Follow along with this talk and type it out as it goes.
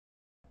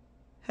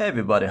Hey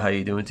everybody, how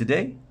you doing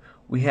today?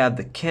 We have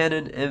the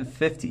Canon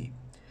M50,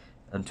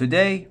 and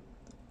today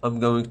I'm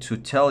going to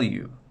tell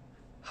you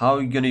how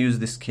you're going to use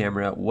this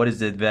camera, what is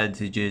the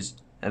advantages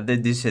and the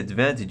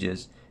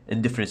disadvantages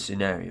in different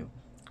scenario.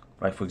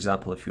 Right, for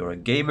example, if you're a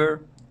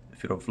gamer,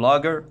 if you're a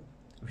vlogger,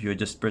 if you're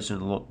just a person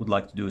who would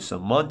like to do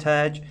some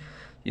montage,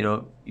 you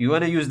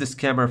want to use this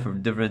camera for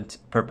different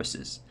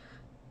purposes.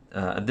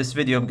 In this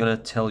video I'm going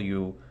to tell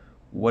you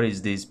what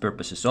is these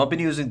purposes. So I've been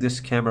using this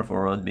camera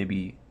for around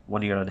maybe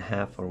 1.5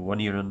 years or 1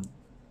 year and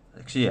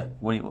actually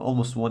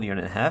almost 1.5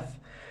 years.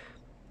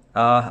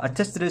 I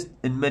tested it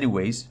in many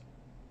ways: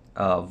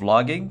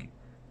 vlogging,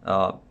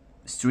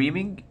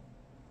 streaming,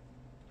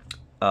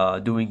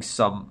 doing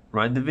some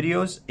random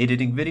videos,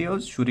 editing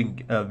videos,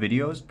 shooting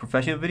videos,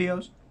 professional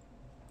videos.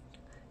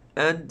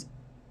 And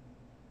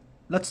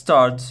let's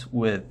start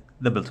with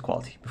the build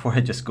quality before I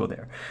just go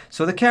there.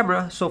 So the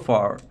camera so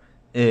far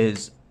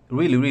is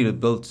really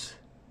built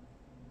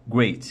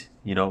great.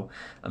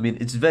 I mean,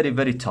 it's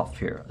very tough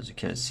here, as you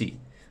can see.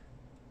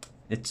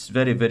 It's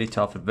very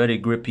tough and very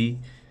grippy.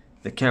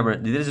 The camera,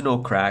 there is no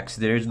cracks,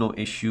 there is no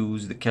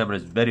issues. The camera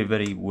is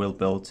very well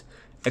built.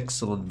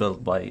 Excellent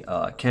build by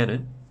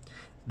Canon.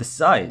 The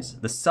size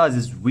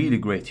is really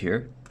great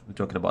here. We're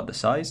talking about the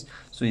size.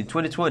 So in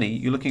 2020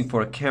 you're looking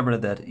for a camera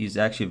that is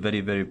actually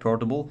very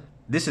portable.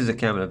 This is a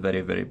camera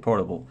very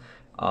portable.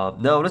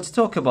 Now let's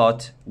talk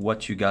about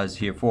what you guys are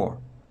here for.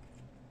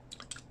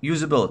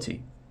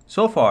 Usability.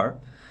 So far,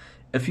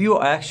 if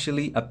you're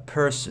actually a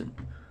person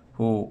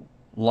who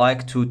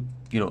like to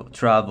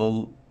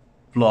travel,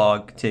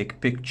 vlog,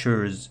 take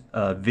pictures,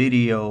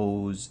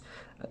 videos,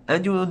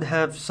 and you want to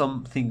have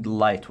something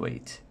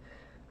lightweight,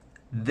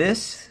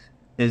 this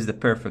is the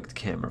perfect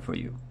camera for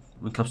you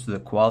when it comes to the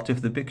quality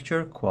of the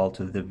picture,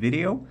 quality of the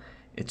video,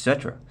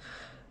 etc.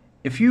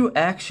 If you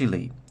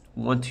actually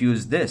want to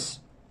use this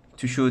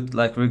to shoot,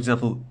 like for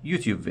example,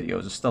 YouTube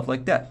videos and stuff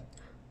like that,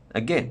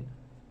 again,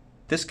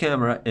 this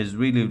camera is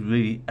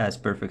really as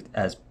perfect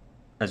as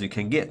you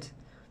can get.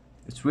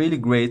 It's really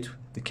great.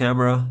 The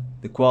camera,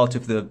 the quality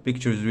of the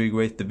picture is really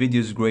great. The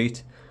video is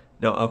great.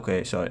 Now,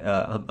 okay, sorry,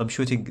 I'm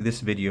shooting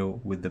this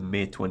video with the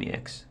Mate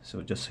 20X,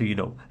 so just so you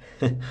know.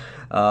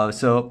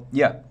 So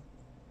yeah,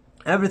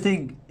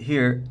 everything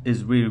here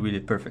is really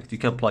perfect. You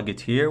can plug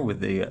it here with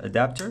the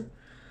adapter.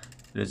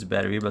 There's a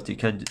battery, but you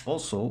can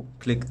also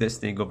click this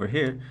thing over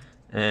here,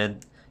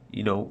 and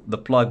the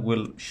plug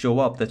will show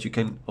up that you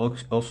can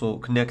also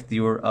connect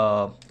your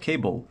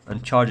cable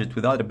and charge it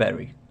without a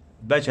battery.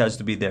 The battery has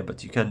to be there,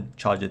 but you can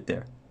charge it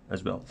there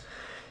as well.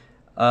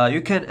 You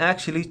can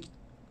actually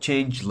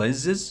change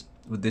lenses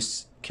with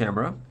this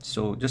camera.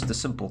 So just a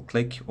simple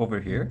click over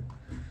here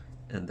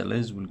and the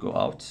lens will go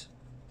out.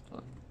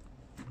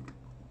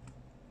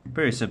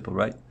 Very simple,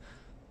 right?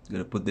 I'm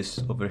gonna put this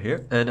over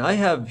here, and I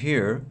have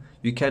here,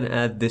 you can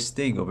add this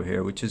thing over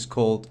here which is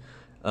called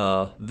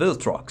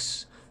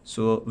Viltrox.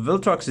 So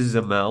Viltrox is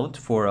a mount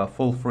for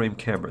full frame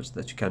cameras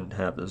that you can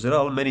have. There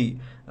are many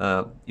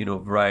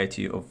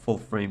variety of full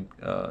frame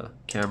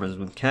cameras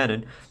with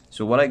Canon.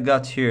 So what I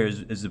got here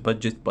is a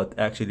budget but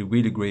actually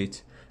really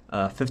great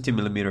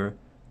 50mm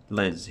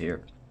lens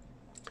here,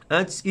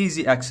 and it's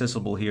easy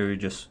accessible here. You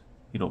just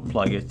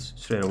plug it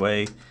straight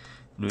away,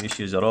 no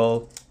issues at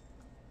all.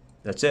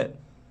 That's it,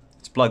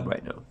 it's plugged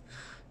right now.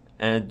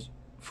 And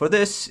for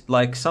this,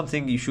 like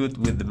something you shoot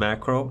with the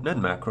not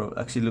macro,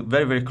 actually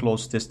very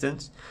close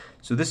distance.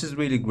 So this is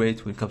really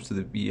great when it comes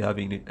to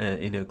having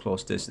in a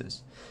close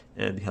distance.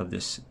 And you have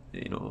this,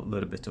 a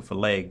little bit of a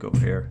leg over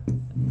here,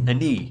 a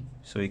knee,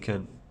 so you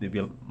can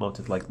maybe mount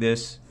it like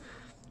this,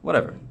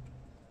 whatever.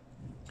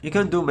 You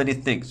can do many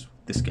things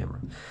with this camera.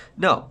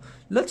 Now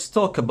let's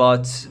talk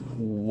about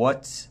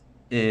what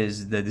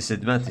is the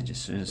disadvantages,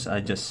 since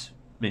I just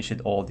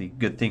mentioned all the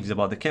good things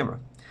about the camera.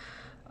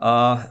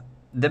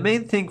 The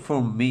main thing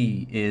for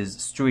me is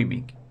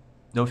streaming.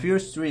 Now, if you're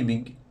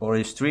streaming, or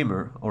a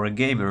streamer, or a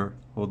gamer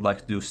who would like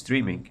to do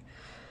streaming,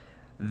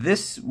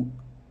 this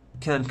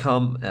can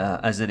come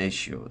as an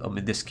issue. I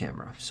mean, this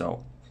camera.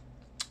 So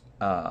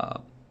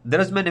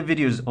there's many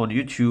videos on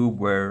YouTube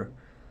where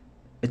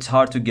it's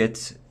hard to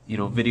get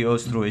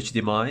videos through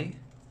HDMI,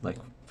 like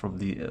from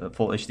the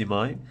full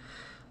HDMI.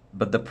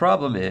 But the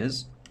problem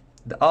is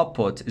the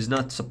output is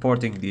not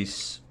supporting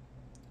this.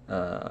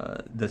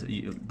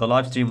 The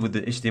live stream with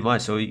the HDMI.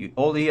 So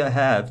all you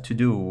have to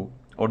do,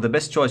 or the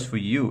best choice for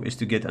you, is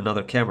to get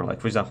another camera,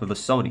 like for example the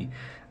Sony.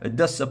 It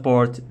does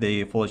support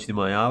the full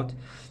HDMI out.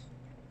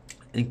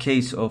 In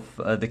case of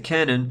the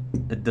Canon,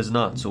 it does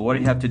not. So what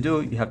you have to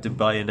do, you have to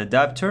buy an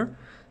adapter,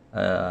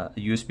 a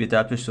USB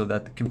adapter, so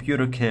that the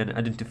computer can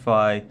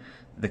identify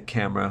the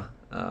camera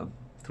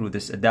through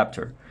this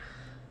adapter.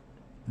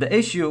 The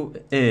issue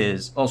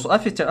is also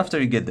after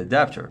you get the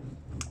adapter,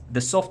 the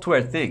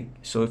software thing.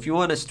 So if you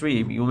want to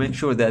stream, you make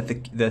sure that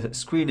the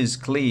screen is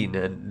clean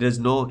and there's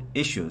no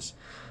issues.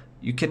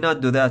 You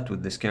cannot do that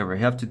with this camera.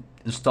 You have to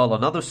install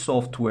another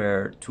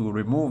software to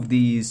remove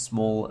these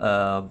small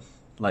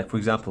like for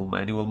example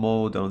manual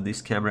mode on this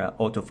camera,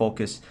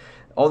 autofocus.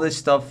 all this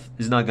stuff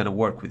is not going to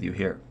work with you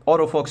here.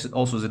 Autofocus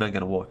also is not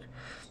going to work.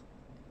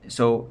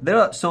 So there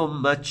are so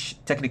much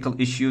technical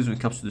issues when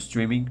it comes to the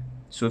streaming.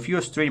 So if you're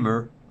a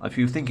streamer, if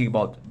you're thinking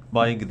about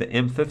buying the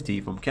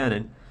M50 from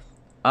Canon,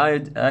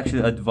 I'd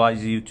actually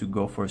advise you to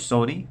go for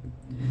Sony.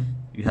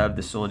 You have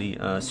the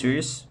Sony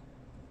series,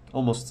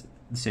 almost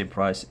the same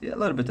price, a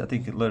little bit, I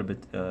think a little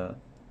bit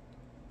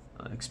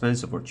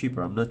expensive or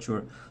cheaper, I'm not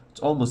sure. It's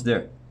almost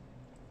there.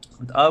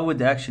 But I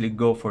would actually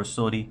go for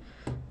Sony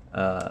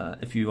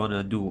if you want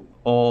to do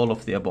all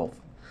of the above.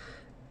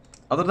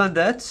 Other than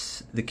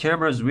that, the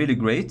camera is really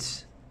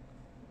great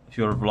if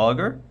you're a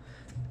vlogger.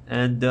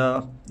 And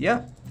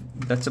yeah,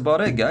 that's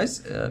about it,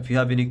 guys. If you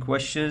have any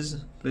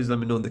questions, please let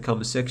me know in the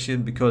comment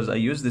section, because I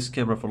used this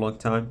camera for a long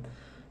time.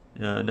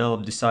 Now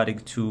I'm deciding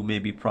to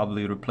maybe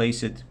probably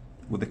replace it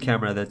with a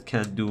camera that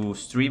can do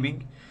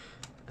streaming,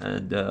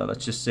 and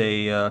let's just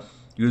say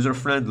user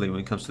friendly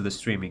when it comes to the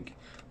streaming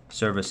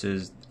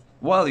services,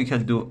 while you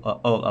can do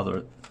all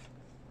other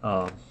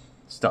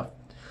stuff.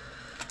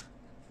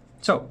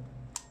 So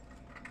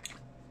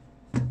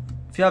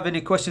if you have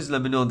any questions,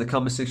 let me know in the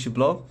comment section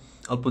below.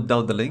 I'll put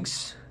down the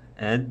links,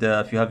 and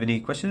if you have any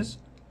questions,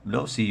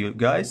 see you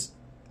guys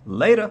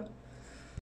later.